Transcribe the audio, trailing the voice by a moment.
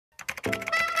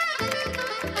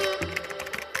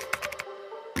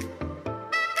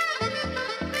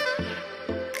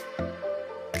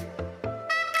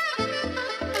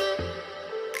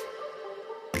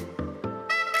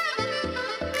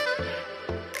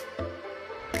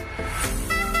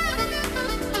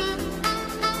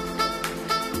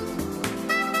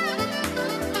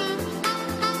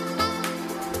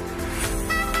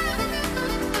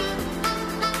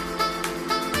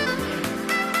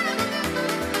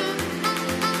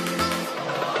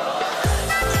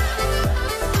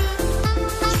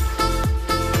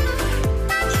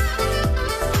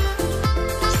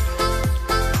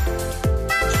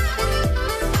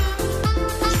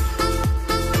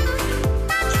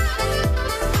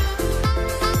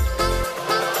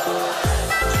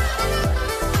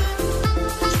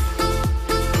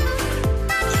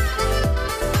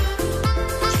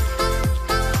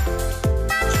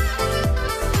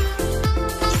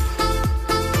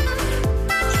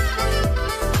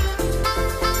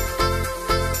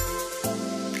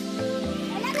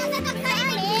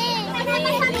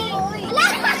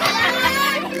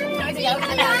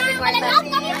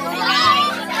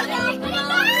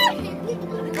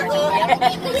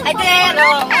Ay,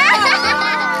 terong!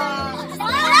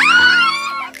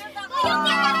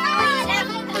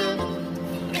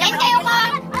 Ilan kayo ka?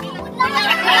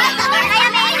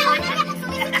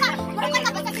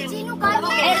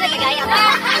 Ay, nagagaya ka.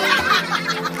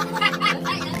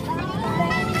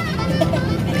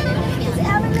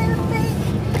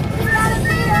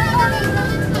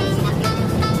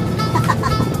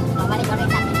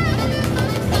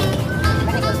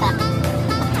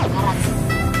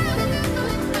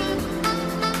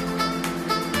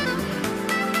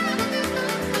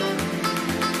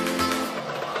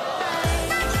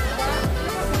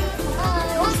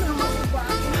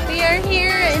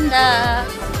 The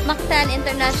Mactan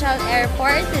International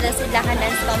Airport with the Sidlakan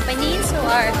Dance Company. So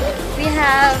we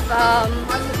have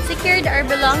secured our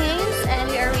belongings and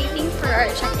we are waiting for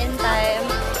our check-in time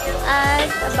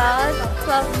at about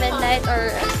 12 midnight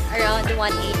or around 1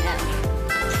 a.m.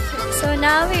 So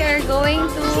now we are going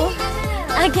to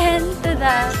again to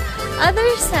the other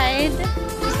side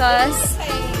because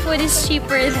food is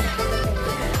cheaper there.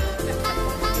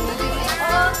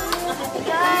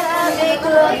 Make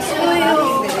love to you.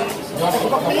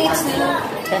 Me too.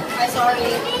 I'm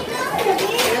sorry.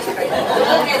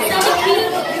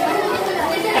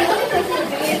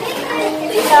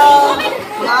 Hello,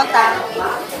 Malta.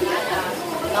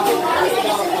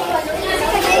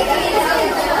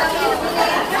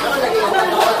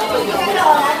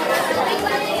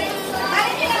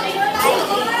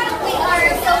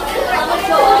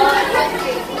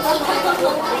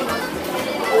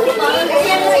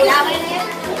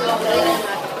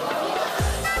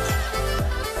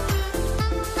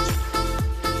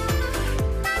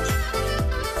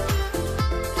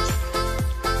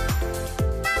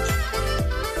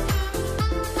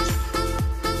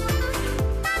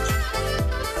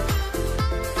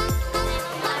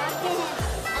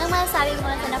 Sabi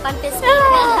mo na napag-testing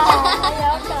ka.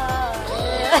 Ayaw ka.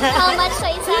 How much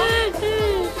sa isa?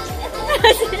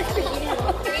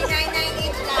 399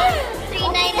 each lang.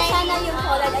 399 sana yung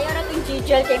Holland. Ayaw na itong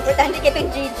G-gel. Kaya importante ka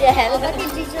itong G-gel.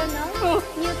 Bakit G-gel, no?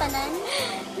 New tanan?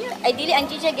 Ay, dili ang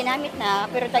G-gel ginamit na.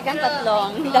 Pero dagang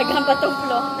patlong. Dagang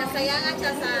patungplong. Nasayangan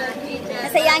siya sa G-gel.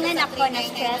 Nasayangan ako.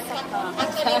 Na-stress ako.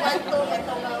 Actually, 1, 2,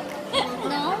 ito lang.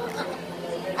 No?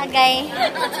 Agay.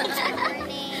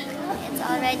 It's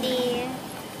already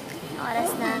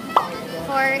oras na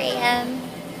 4 a.m.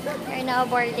 We're now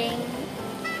boarding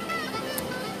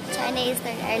China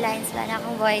Eastern Airlines. Wala na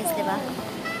akong voice, diba?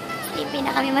 Sleepy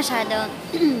na kami masyado.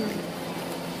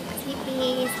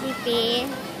 Sleepy.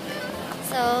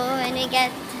 So, when we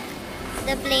get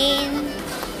the plane,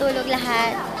 tulog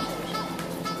lahat.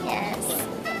 Yes.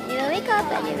 You will wake up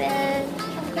and you will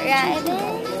arrive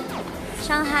in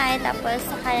Shanghai, tapos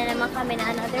sakay na naman kami na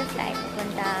another flight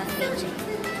punta Beijing.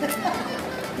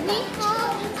 Ni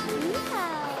hao! Ni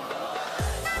hao!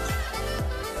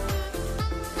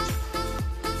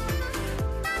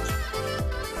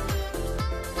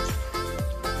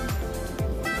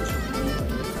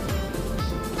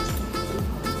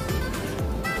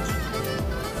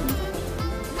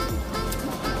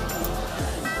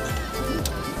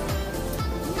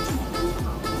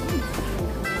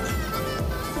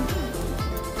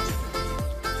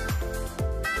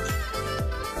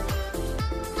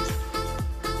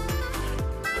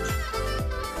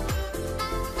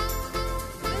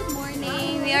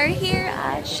 We are here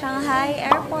at Shanghai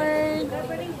Airport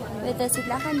with the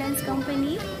Sidlakan Dance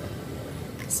Company.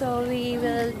 So we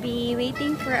will be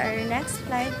waiting for our next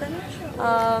flight,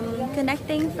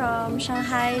 connecting from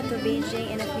Shanghai to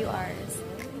Beijing in a few hours.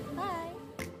 Bye!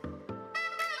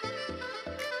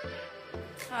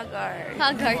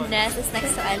 Haggard Nest is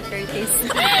next to Antarctica.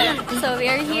 So we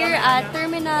are here at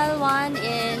Terminal 1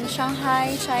 in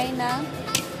Shanghai, China.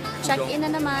 Check-in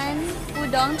na naman.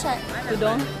 Pudong,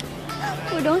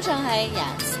 Shanghai,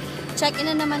 yes. Check-in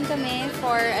na naman kami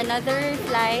for another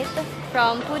flight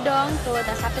from Pudong to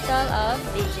the capital of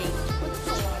Beijing.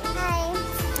 Hi.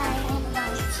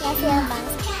 Yes, we are bang.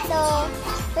 So,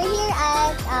 we're here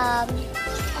at on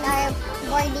our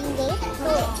boarding gate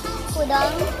to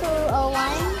Pudong 201.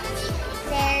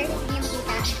 There, yung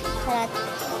kita.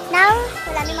 Now,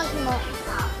 wala may mag-mo.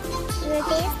 We will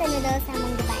taste the noodles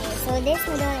among the bayo. So, this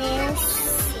noodle is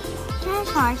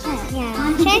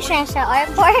Shensha or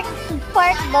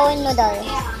pork bone noodle.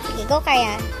 Sige, go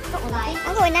kaya.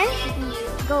 Ako na?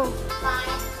 Go.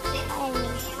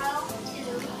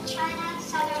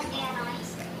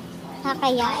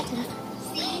 Kaya.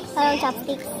 Parang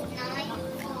chopsticks.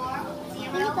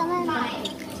 Hindi pa man.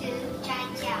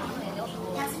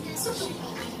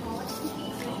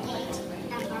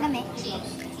 Lame.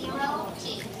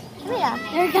 Wala.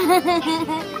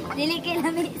 Dili kay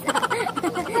namin isa.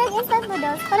 Like instant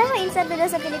noodles. Parang may instant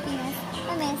noodles sa Pilipinas.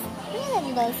 Tamis. Ano yung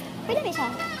noodles? Pwede ba siya?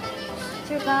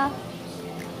 Sure ka?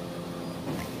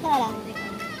 Wala.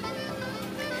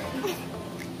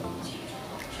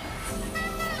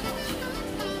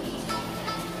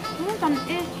 Ano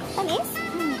tamis? Tamis?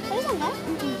 Pwede saan ba?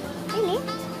 Really?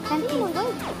 Tamis mo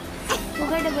gold.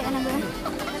 Bugay na ba ano ba?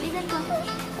 Tabisan ko.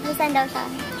 Tabisan daw siya.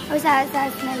 O sa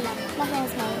smell lang. Baka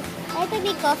yung smell. Ay, ito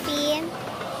be coffee.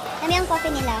 Ano yung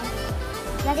coffee nila?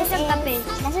 Lasa sa kape.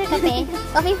 Lasa sa kape.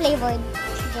 Coffee flavored.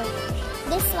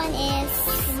 This one is,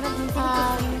 magkano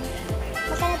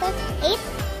to? 8?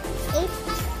 8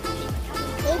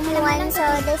 1. So,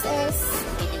 this is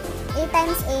 8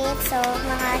 times 8. So,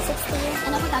 mga 60.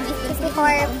 Ano ko tamis?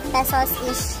 64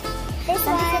 pesos-ish. This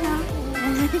one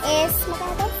is,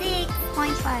 magkano to?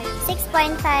 6.5.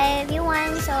 6.5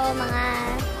 yuan. So, mga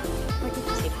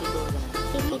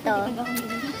 52.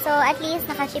 So, at least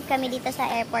naka-ship kami dito sa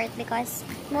airport because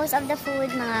most of the food,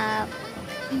 mga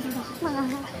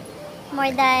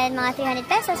more than mga 300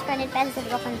 pesos, 400 pesos if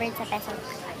you convert sa peso.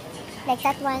 Like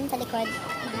that one sa likod,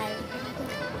 mahal.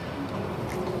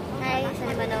 Hi, sa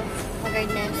naman o?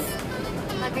 Magardness.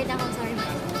 Magard ako, sorry.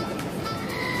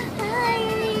 Hi,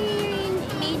 in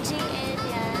Beijing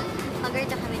area. Magard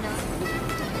na kami no.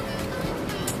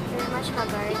 Very much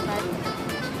magard, but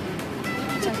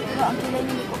Pero ang kilay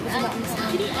nila ko kasi ang isa.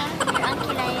 ang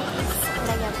kilay is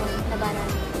Layabon, Labanan.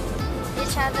 They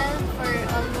travel for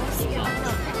almost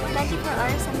 24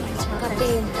 hours on each other.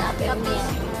 Kapin.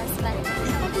 But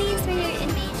at least we're here in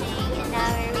Beijing and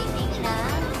now we're waiting na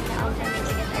all kami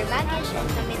to get our baggage and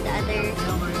to meet the other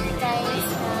guys.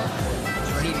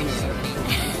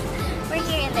 We're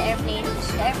here in the airplane.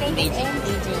 The airplane is in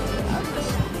Beijing. Okay.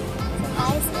 So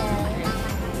guys,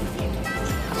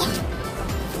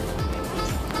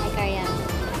 hi Karya.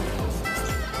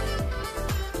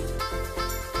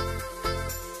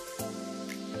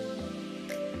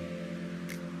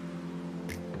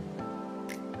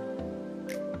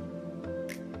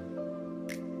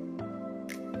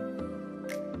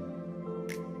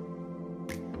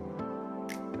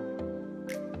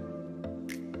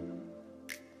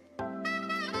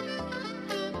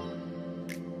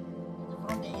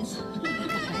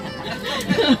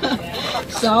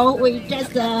 So we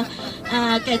just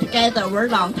get together a very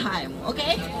long time,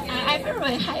 okay? I'm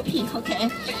very happy,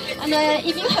 okay? And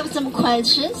if you have some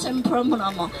questions, some problem,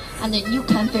 and you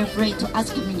can feel free to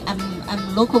ask me. I'm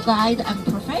local guide, I'm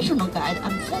professional guide,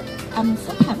 I'm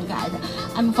full-time guide.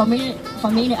 I'm familiar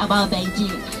about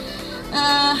Beijing.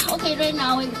 Okay, right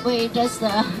now we just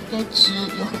get to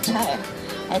your hotel.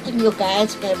 I think you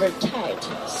guys get very tired,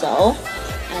 so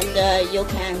and you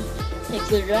can take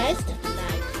good rest.